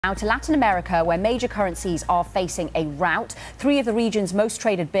Now to Latin America, where major currencies are facing a rout. Three of the region's most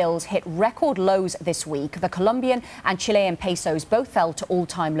traded bills hit record lows this week. The Colombian and Chilean pesos both fell to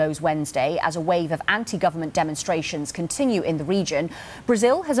all-time lows Wednesday as a wave of anti-government demonstrations continue in the region.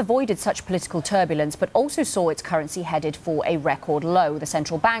 Brazil has avoided such political turbulence, but also saw its currency headed for a record low. The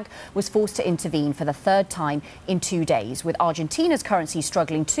central bank was forced to intervene for the third time in 2 days. With Argentina's currency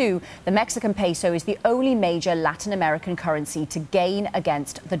struggling too, the Mexican peso is the only major Latin American currency to gain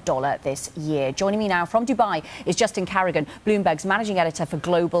against the dollar this year. Joining me now from Dubai is Justin Carrigan, Bloomberg's managing editor for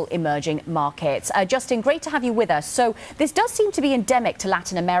global emerging markets. Justin, great to have you with us. So this does seem to be endemic to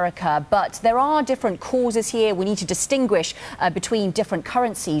Latin America, but there are different causes here. We need to distinguish between different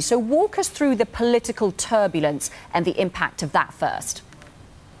currencies. So walk us through the political turbulence and the impact of that first.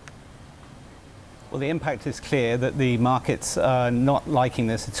 Well, the impact is clear that the markets are not liking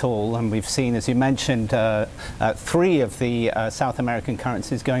this at all. And we've seen, as you mentioned, three of the South American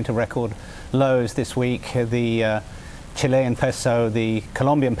currencies going to record lows this week. The Chilean peso, the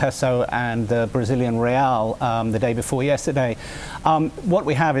Colombian peso and the Brazilian real the day before yesterday. What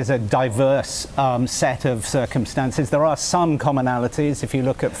we have is a diverse set of circumstances. There are some commonalities. If you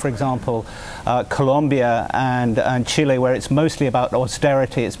look at, for example, Colombia and Chile, where it's mostly about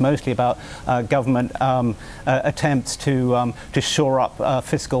austerity, it's mostly about government attempts to shore up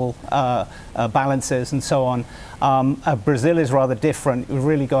fiscal balances and so on. Brazil is rather different. We've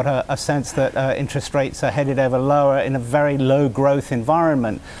really got a sense that interest rates are headed ever lower in a very low growth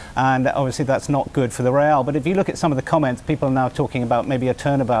environment, and obviously that's not good for the real. But if you look at some of the comments, people are now talking about maybe a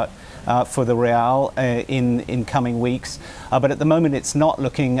turnabout for the real in coming weeks. But at the moment it's not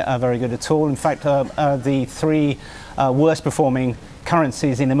looking very good at all. In fact, the three worst performing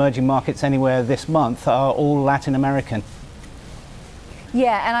currencies in emerging markets anywhere this month are all Latin American.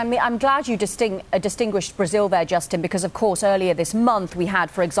 Yeah, and I'm glad you distinguished Brazil there, Justin, because, of course, earlier this month we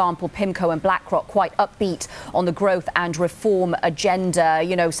had, for example, PIMCO and BlackRock quite upbeat on the growth and reform agenda.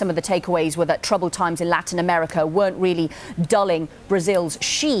 You know, some of the takeaways were that troubled times in Latin America weren't really dulling Brazil's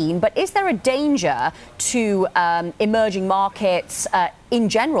sheen. But is there a danger to emerging markets in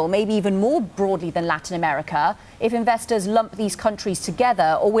general, maybe even more broadly than Latin America, if investors lump these countries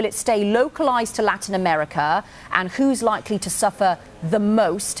together, or will it stay localized to Latin America? And who's likely to suffer the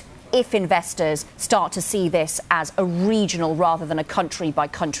most if investors start to see this as a regional rather than a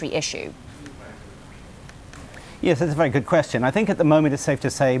country-by-country issue? Yes, that's a very good question. I think at the moment it's safe to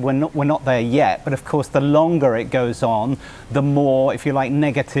say we're not there yet. But of course, the longer it goes on, the more, if you like,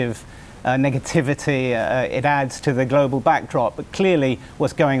 negativity it adds to the global backdrop. But clearly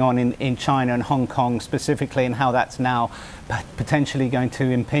what's going on in China and Hong Kong specifically, and how that's now potentially going to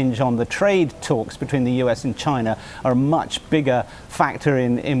impinge on the trade talks between the US and China, are a much bigger factor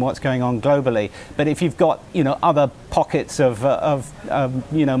in what's going on globally. But if you've got other pockets of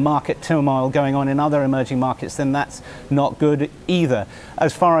market turmoil going on in other emerging markets, then that's not good either.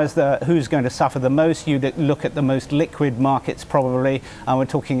 As far as who's going to suffer the most, you look at the most liquid markets probably. We're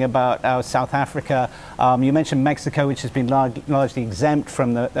talking about South Africa. You mentioned Mexico, which has been largely exempt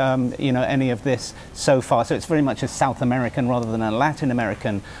from the any of this so far. So it's very much a South American rather than a Latin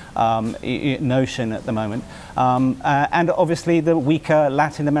American notion at the moment. And obviously the weaker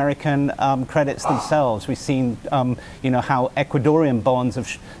Latin American credits themselves. We've seen how Ecuadorian bonds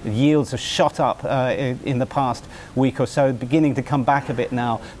yields have shot up in the past week or so, beginning to come back a bit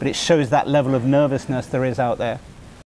now, but it shows that level of nervousness there is out there.